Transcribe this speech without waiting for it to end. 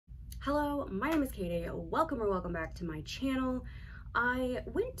Hello, my name is Katie. Welcome back to my channel. I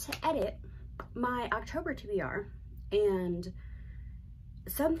went to edit my October TBR and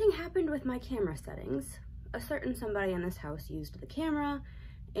something happened with my camera settings. A certain somebody in this house used the camera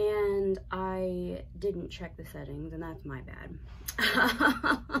and I didn't check the settings, and that's my bad.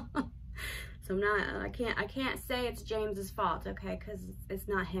 So I can't say it's James's fault, okay? Because it's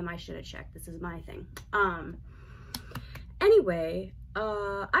not him. I should have checked. This is my thing. Anyway,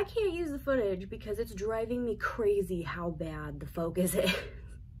 I can't use the footage because it's driving me crazy how bad the focus is.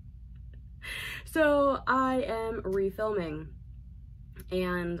 So I am refilming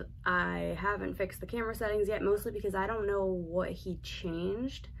and I haven't fixed the camera settings yet, mostly because I don't know what he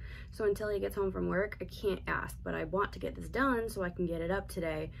changed. So until he gets home from work, I can't ask, but I want to get this done so I can get it up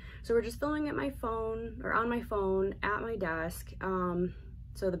today. So we're just filming at my phone, or on my phone at my desk.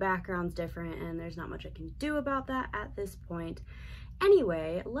 So the background's different and there's not much I can do about that at this point.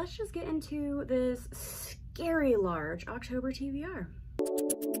 Anyway, let's just get into this Scary-Large October TBR.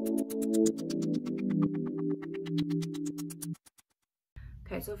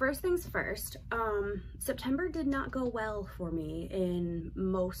 Okay, so first things first, September did not go well for me in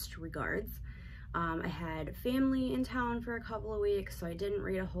most regards. I had family in town for a couple of weeks, so I didn't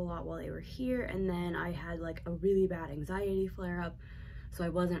read a whole lot while they were here, and then I had like a really bad anxiety flare-up, so I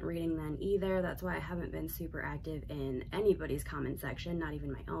wasn't reading then either. That's why I haven't been super active in anybody's comment section, not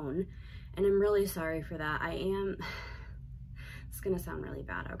even my own, and I'm really sorry for that. It's gonna sound really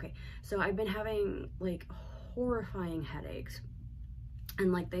bad. Okay, so I've been having like horrifying headaches.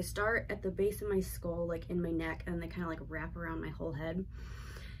 And like they start at the base of my skull, like in my neck, and they kind of like wrap around my whole head.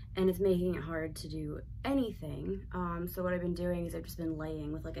 And it's making it hard to do anything. So what I've been doing is I've just been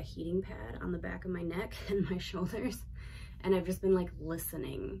laying with like a heating pad on the back of my neck and my shoulders. And I've just been like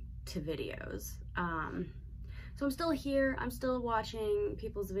listening to videos. So I'm still here, I'm still watching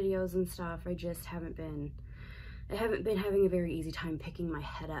people's videos and stuff. I just haven't been having a very easy time picking my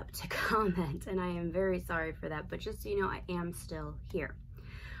head up to comment, and I am very sorry for that, but just so you know, I am still here.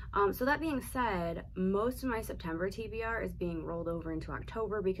 So that being said, most of my September TBR is being rolled over into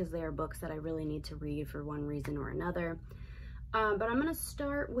October because they are books that I really need to read for one reason or another. But I'm gonna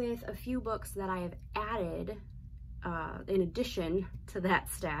start with a few books that I have added in addition to that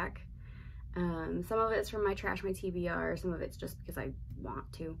stack. Some of it's from my Trash My TBR, some of it's just because I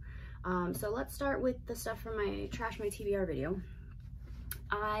want to. So let's start with the stuff from my Trash My TBR video.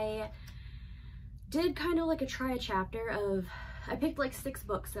 I did kind of like try a chapter of, I picked like 6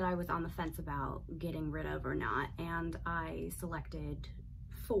 books that I was on the fence about getting rid of or not, and I selected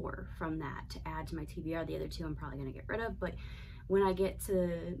 4 from that to add to my TBR. The other 2 I'm probably gonna get rid of, but when I get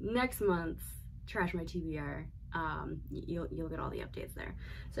to next month's Trash My TBR, you'll get all the updates there.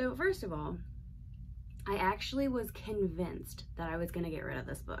 So first of all, I actually was convinced that I was gonna get rid of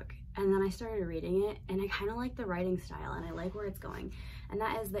this book. And then I started reading it and I kind of like the writing style and I like where it's going. And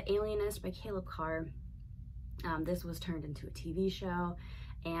that is The Alienist by Carr. This was turned into a TV show,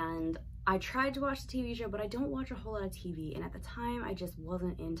 and I tried to watch the TV show, but I don't watch a whole lot of TV. And at the time I just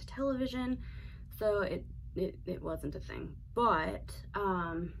wasn't into television, so it wasn't a thing. But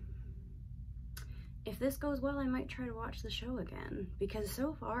if this goes well, I might try to watch the show again, because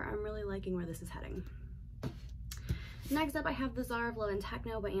so far I'm really liking where this is heading. Next up, I have The Tsar of Love and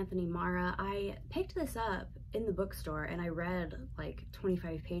Techno by Marra. I picked this up in the bookstore and I read like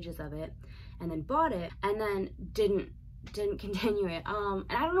 25 pages of it and then bought it and then didn't continue it. And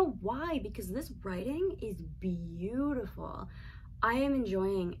I don't know why, because this writing is beautiful. I am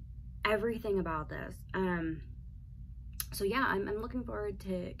enjoying everything about this. So yeah, I'm looking forward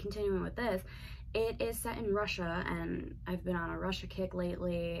to continuing with this. It is set in Russia, and I've been on a Russia kick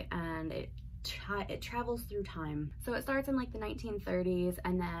lately, and it travels through time. So it starts in like the 1930s,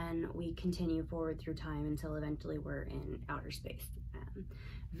 and then we continue forward through time until eventually we're in outer space.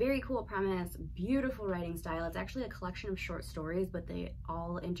 Very cool premise, beautiful writing style. It's actually a collection of short stories, but they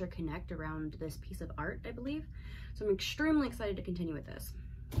all interconnect around this piece of art, I believe. So I'm extremely excited to continue with this.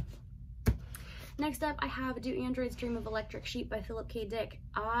 Next up, I have Do Androids Dream of Electric Sheep by Philip K. Dick.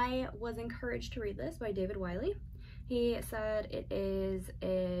 I was encouraged to read this by David Wiley. He said it is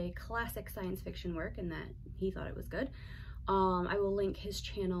a classic science fiction work and that he thought it was good. I will link his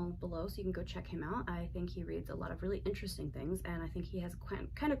channel below so you can go check him out. I think he reads a lot of really interesting things, and I think he has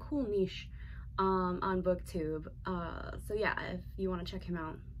kind of cool niche on BookTube. So yeah, if you want to check him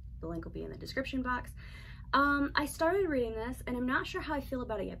out, the link will be in the description box. I started reading this and I'm not sure how I feel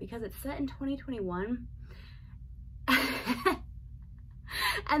about it yet because it's set in 2021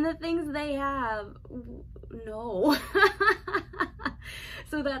 and the things they have, no.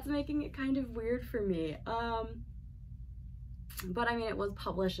 So that's making it kind of weird for me. But I mean, it was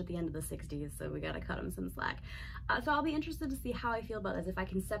published at the end of the 60s, so we gotta cut him some slack. So I'll be interested to see how I feel about this, if I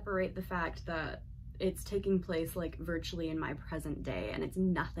can separate the fact that it's taking place like virtually in my present day and it's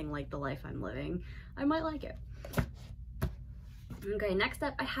nothing like the life I'm living. I might like it. Okay, next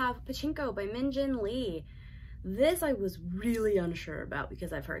up I have Pachinko by Min Jin Lee. This I was really unsure about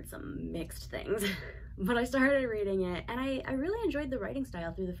because I've heard some mixed things, but I started reading it and I really enjoyed the writing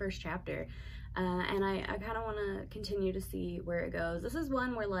style through the first chapter. And I kind of want to continue to see where it goes. This is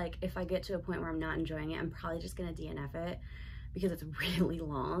one where, like, if I get to a point where I'm not enjoying it, I'm probably just going to DNF it because it's really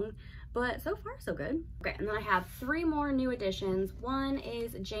long. But so far, so good. Okay, and then I have 3 more new editions. One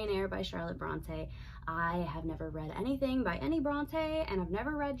is Jane Eyre by Charlotte Bronte. I have never read anything by any Bronte, and I've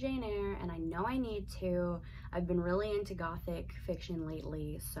never read Jane Eyre, and I know I need to. I've been really into gothic fiction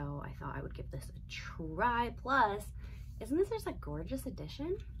lately, so I thought I would give this a try. Plus, isn't this just a gorgeous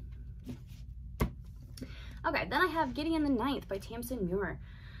edition? Okay, then I have Gideon the Ninth by Tamsyn Muir.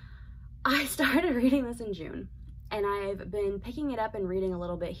 I started reading this in June, and I've been picking it up and reading a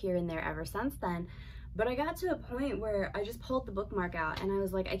little bit here and there ever since then, but I got to a point where I just pulled the bookmark out and I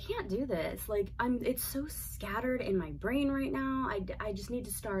was like, I can't do this. Like, it's so scattered in my brain right now. I just need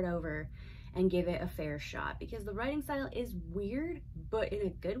to start over and give it a fair shot because the writing style is weird, but in a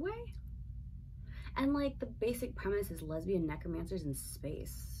good way. And like, the basic premise is lesbian necromancers in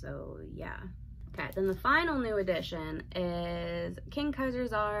space, so yeah. Okay, then the final new edition is King Kaiser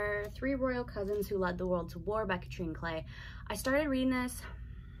Tsar, 3 Royal Cousins Who Led the World to War by Catrine Clay. I started reading this,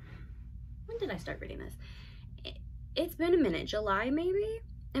 when did I start reading this? It's been a minute, July maybe?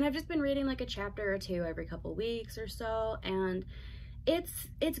 And I've just been reading like a chapter or 2 every couple weeks or so, and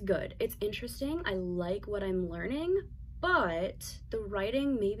it's good. It's interesting, I like what I'm learning, but the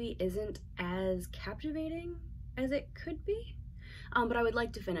writing maybe isn't as captivating as it could be. But I would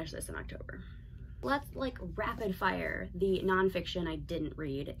like to finish this in October. Let's like rapid fire the nonfiction I didn't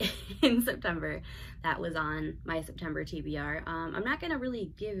read in September that was on my September TBR. I'm not gonna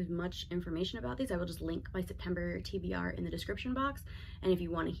really give much information about these. I will just link my September TBR in the description box, and if you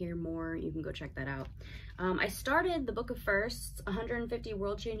want to hear more, you can go check that out. I started The Book of Firsts, 150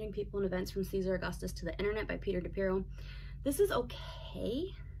 World-Changing People and Events from Caesar Augustus to the Internet by Peter DePiro. This is okay.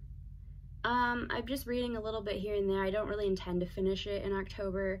 I'm just reading a little bit here and there. I don't really intend to finish it in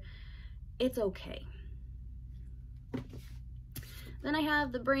October. It's okay. Then I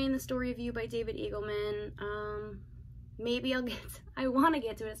have The Brain, The Story of You by David Eagleman. Maybe I want to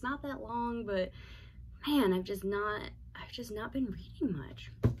get to it. It's not that long, but man, I've just not been reading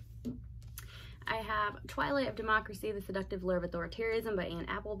much. I have Twilight of Democracy, The Seductive Lure of Authoritarianism by Anne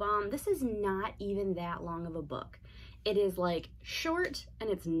Applebaum. This is not even that long of a book. It is like short and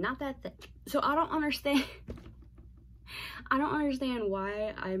it's not that thick. So I don't understand. I don't understand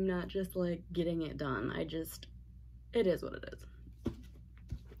why I'm not just like getting it done. It is what it is.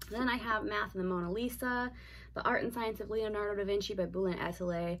 Then I have Math and the Mona Lisa, The Art and Science of Leonardo da Vinci by Bulent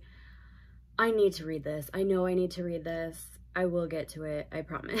Atalay. I need to read this. I know I need to read this. I will get to it, I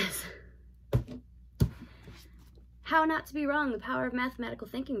promise. How Not to Be Wrong, The Power of Mathematical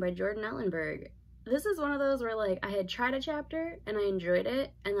Thinking by Jordan Ellenberg. This is one of those where like I had tried a chapter and I enjoyed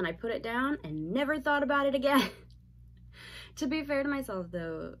it and then I put it down and never thought about it again. To be fair to myself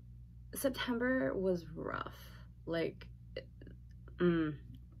though, September was rough. Like,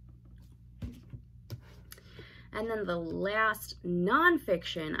 And then the last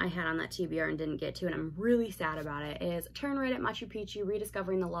nonfiction I had on that TBR and didn't get to, and I'm really sad about it, is Turn Right at Machu Picchu,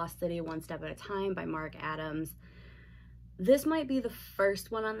 Rediscovering the Lost City One Step at a Time by Mark Adams. This might be the first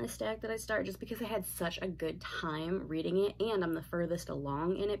one on this stack that I start just because I had such a good time reading it, and I'm the furthest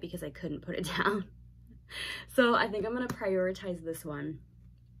along in it because I couldn't put it down. So I think I'm going to prioritize this one,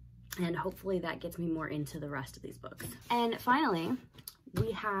 and hopefully that gets me more into the rest of these books. And finally,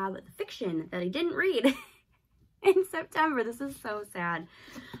 we have the fiction that I didn't read in September. This is so sad.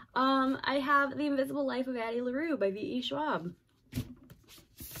 I have The Invisible Life of Addie LaRue by V.E. Schwab.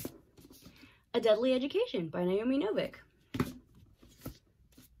 A Deadly Education by Naomi Novik.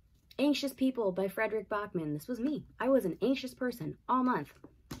 Anxious People by Frederik Backman. This was me. I was an anxious person all month.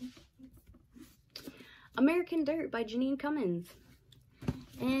 American Dirt by Jeannine Cummins.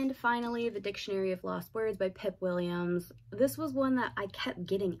 And finally, The Dictionary of Lost Words by Pip Williams. This was one that I kept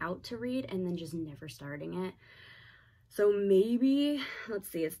getting out to read and then just never starting it. So maybe, let's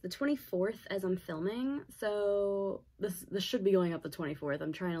see, it's the 24th as I'm filming. So this should be going up the 24th.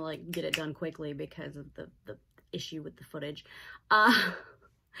 I'm trying to like get it done quickly because of the issue with the footage.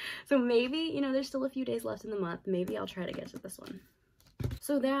 So maybe, you know, there's still a few days left in the month. Maybe I'll try to get to this one.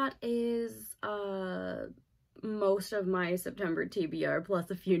 So that is most of my September TBR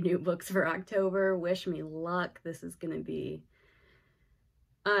plus a few new books for October. Wish me luck. This is going to be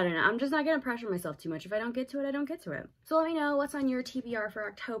I don't know. I'm just not going to pressure myself too much. If I don't get to it, I don't get to it. So let me know what's on your TBR for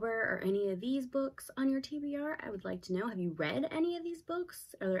October, or any of these books on your TBR. I would like to know. Have you read any of these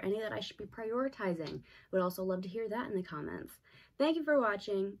books? Are there any that I should be prioritizing? Would also love to hear that in the comments. Thank you for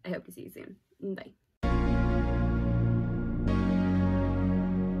watching. I hope to see you soon. Bye.